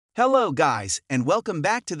Hello guys, and welcome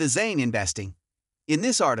back to the Zain Investing. In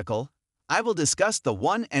this article, I will discuss the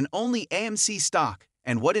one and only AMC stock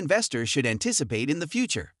and what investors should anticipate in the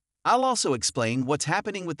future. I'll also explain what's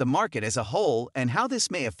happening with the market as a whole and how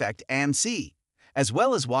this may affect AMC, as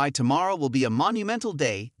well as why tomorrow will be a monumental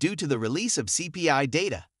day due to the release of CPI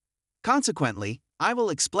data. Consequently, I will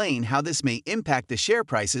explain how this may impact the share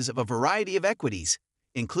prices of a variety of equities,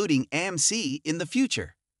 including AMC, in the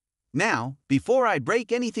future. Now, before I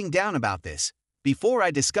break anything down about this, before I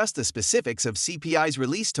discuss the specifics of CPI's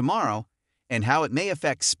release tomorrow and how it may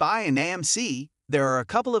affect SPY and AMC, there are a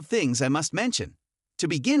couple of things I must mention. To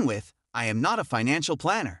begin with, I am not a financial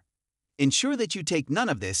planner. Ensure that you take none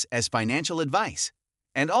of this as financial advice.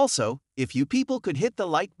 And also, if you people could hit the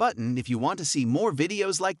like button if you want to see more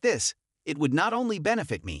videos like this, it would not only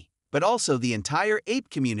benefit me, but also the entire ape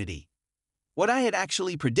community. What I had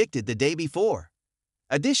actually predicted the day before.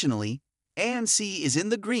 Additionally, AMC is in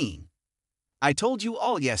the green. I told you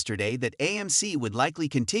all yesterday that AMC would likely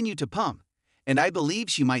continue to pump, and I believe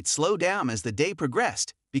she might slow down as the day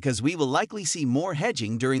progressed because we will likely see more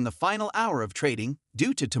hedging during the final hour of trading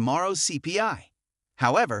due to tomorrow's CPI.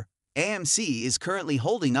 However, AMC is currently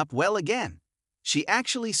holding up well again. She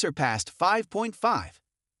actually surpassed 5.5.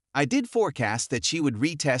 I did forecast that she would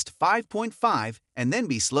retest 5.5 and then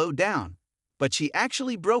be slowed down, but she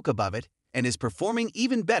actually broke above it and is performing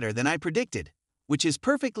even better than I predicted, which is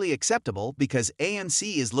perfectly acceptable because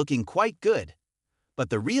AMC is looking quite good. But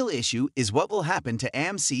the real issue is what will happen to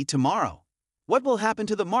AMC tomorrow. What will happen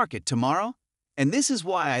to the market tomorrow? And this is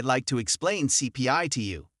why I'd like to explain CPI to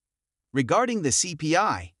you. Regarding the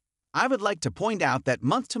CPI, I would like to point out that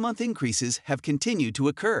month-to-month increases have continued to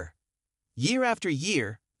occur. Year after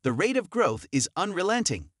year, the rate of growth is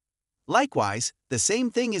unrelenting. Likewise, the same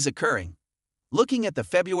thing is occurring. Looking at the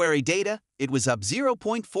February data, it was up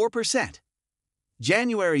 0.4%.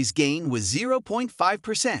 January's gain was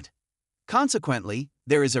 0.5%. Consequently,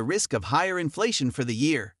 there is a risk of higher inflation for the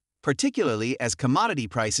year, particularly as commodity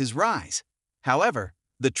prices rise. However,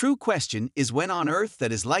 the true question is when on earth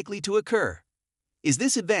that is likely to occur. Is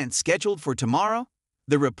this event scheduled for tomorrow?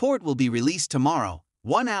 The report will be released tomorrow,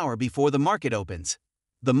 1 hour before the market opens.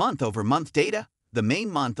 The month-over-month data, the main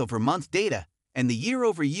month-over-month data, and the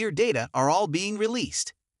year-over-year data are all being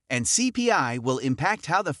released, and CPI will impact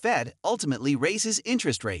how the Fed ultimately raises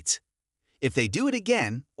interest rates. If they do it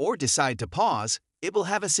again or decide to pause, it will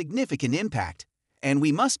have a significant impact, and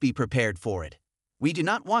we must be prepared for it. We do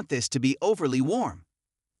not want this to be overly warm.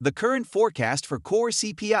 The current forecast for core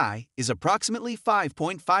CPI is approximately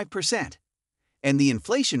 5.5%, and the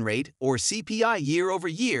inflation rate, or CPI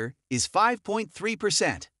year-over-year, is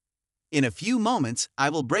 5.3%. In a few moments, I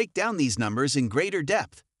will break down these numbers in greater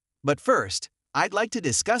depth. But first, I'd like to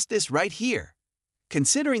discuss this right here.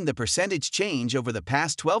 Considering the percentage change over the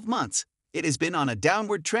past 12 months, it has been on a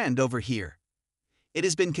downward trend over here. It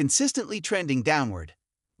has been consistently trending downward.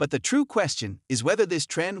 But the true question is whether this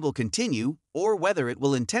trend will continue or whether it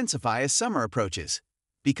will intensify as summer approaches.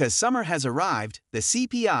 Because summer has arrived, the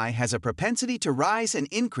CPI has a propensity to rise and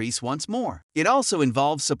increase once more. It also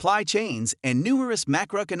involves supply chains and numerous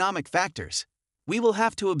macroeconomic factors. We will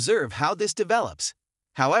have to observe how this develops.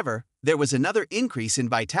 However, there was another increase in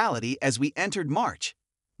vitality as we entered March.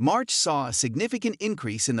 March saw a significant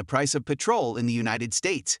increase in the price of petrol in the United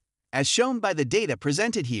States, as shown by the data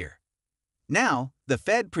presented here. Now, the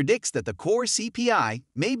Fed predicts that the core CPI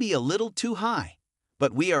may be a little too high,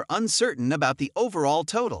 but we are uncertain about the overall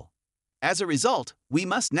total. As a result, we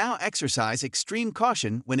must now exercise extreme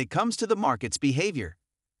caution when it comes to the market's behavior.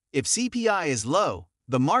 If CPI is low,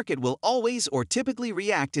 the market will always or typically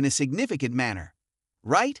react in a significant manner,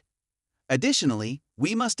 right? Additionally,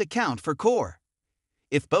 we must account for core.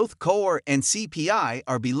 If both core and CPI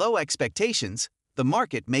are below expectations, the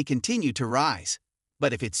market may continue to rise.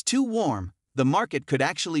 But if it's too warm, the market could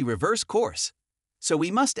actually reverse course. So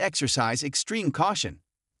we must exercise extreme caution.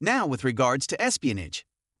 Now with regards to espionage,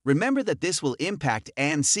 remember that this will impact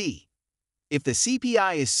AMC. If the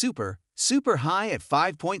CPI is super high at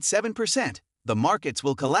 5.7%, the markets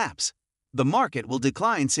will collapse. The market will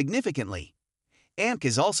decline significantly. AMC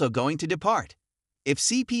is also going to depart. If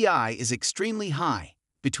CPI is extremely high,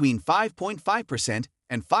 between 5.5%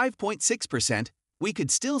 and 5.6%, we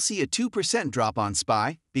could still see a 2% drop on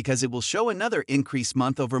SPY because it will show another increase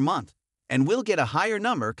month over month, and we'll get a higher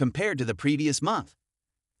number compared to the previous month.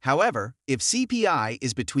 However, if CPI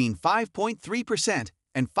is between 5.3%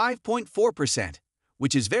 and 5.4%,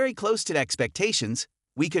 which is very close to expectations,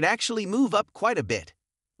 we could actually move up quite a bit.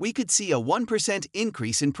 We could see a 1%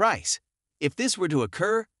 increase in price. If this were to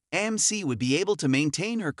occur, AMC would be able to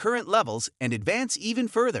maintain her current levels and advance even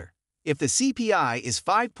further. If the CPI is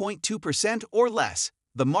 5.2% or less,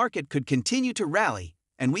 the market could continue to rally,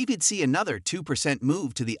 and we could see another 2%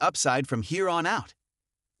 move to the upside from here on out.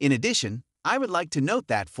 In addition, I would like to note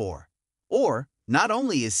that not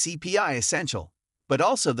only is CPI essential, but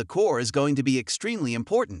also the core is going to be extremely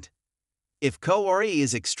important. If core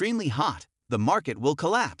is extremely hot, the market will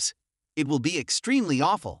collapse. It will be extremely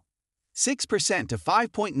awful. 6% to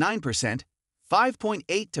 5.9%,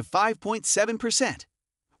 5.8 to 5.7%.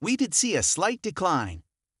 We did see a slight decline.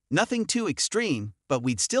 Nothing too extreme, but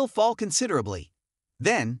we'd still fall considerably.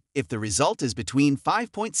 Then, if the result is between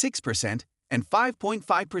 5.6% and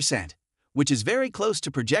 5.5%, which is very close to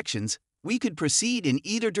projections, we could proceed in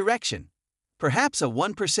either direction. Perhaps a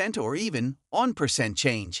 1% or even 1%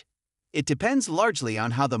 change. It depends largely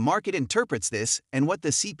on how the market interprets this and what the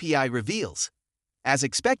CPI reveals. As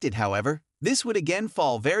expected, however, this would again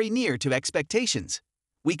fall very near to expectations.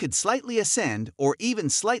 We could slightly ascend or even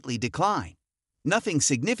slightly decline. Nothing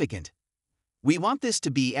significant. We want this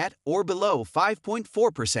to be at or below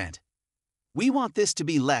 5.4%. We want this to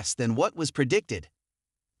be less than what was predicted.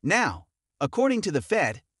 Now, according to the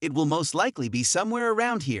Fed, it will most likely be somewhere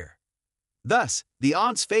around here. Thus, the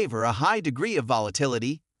odds favor a high degree of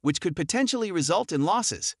volatility, which could potentially result in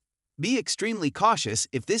losses. Be extremely cautious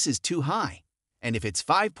if this is too high, and if it's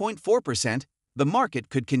 5.4%, the market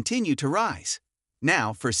could continue to rise.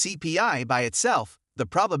 Now, for CPI by itself, the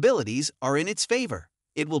probabilities are in its favor.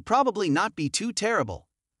 It will probably not be too terrible.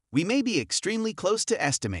 We may be extremely close to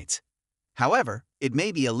estimates. However, it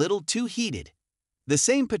may be a little too heated. The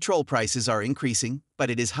same petrol prices are increasing, but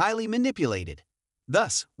it is highly manipulated.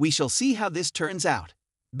 Thus, we shall see how this turns out.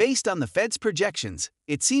 Based on the Fed's projections,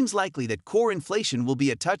 it seems likely that core inflation will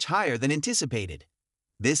be a touch higher than anticipated.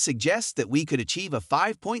 This suggests that we could achieve a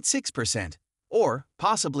 5.6%, or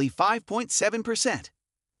possibly 5.7%.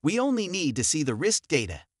 We only need to see the risk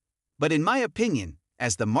data. But in my opinion,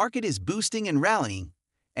 as the market is boosting and rallying,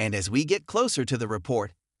 and as we get closer to the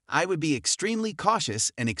report, I would be extremely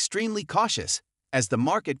cautious, as the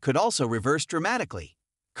market could also reverse dramatically.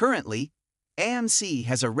 Currently, AMC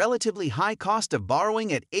has a relatively high cost of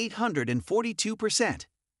borrowing at 842%.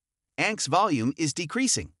 ANC's volume is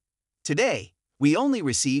decreasing. Today, we only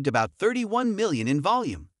received about 31 million in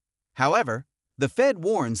volume. However, the Fed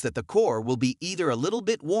warns that the core will be either a little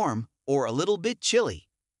bit warm or a little bit chilly.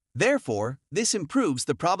 Therefore, this improves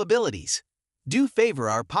the probabilities. Do favor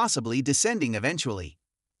our possibly descending eventually.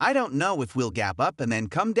 I don't know if we'll gap up and then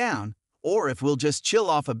come down, or if we'll just chill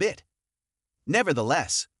off a bit.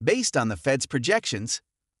 Nevertheless, based on the Fed's projections,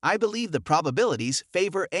 I believe the probabilities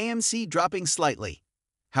favor AMC dropping slightly.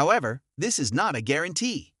 However, this is not a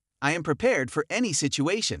guarantee. I am prepared for any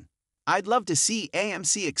situation. I'd love to see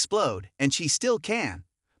AMC explode, and she still can,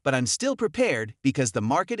 but I'm still prepared because the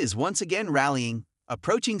market is once again rallying,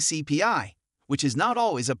 approaching CPI, which is not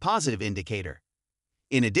always a positive indicator.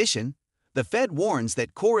 In addition, the Fed warns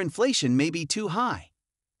that core inflation may be too high.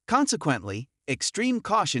 Consequently, extreme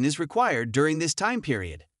caution is required during this time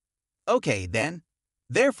period. Okay then.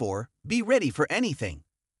 Therefore, be ready for anything.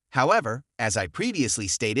 However, as I previously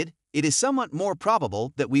stated, it is somewhat more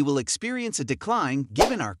probable that we will experience a decline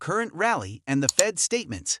given our current rally and the Fed's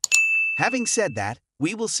statements. Having said that,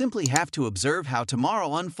 we will simply have to observe how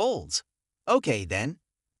tomorrow unfolds. Okay then.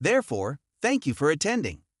 Therefore, thank you for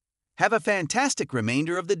attending. Have a fantastic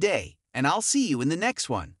remainder of the day, and I'll see you in the next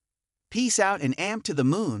one. Peace out and amp to the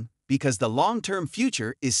moon, because the long-term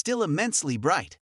future is still immensely bright.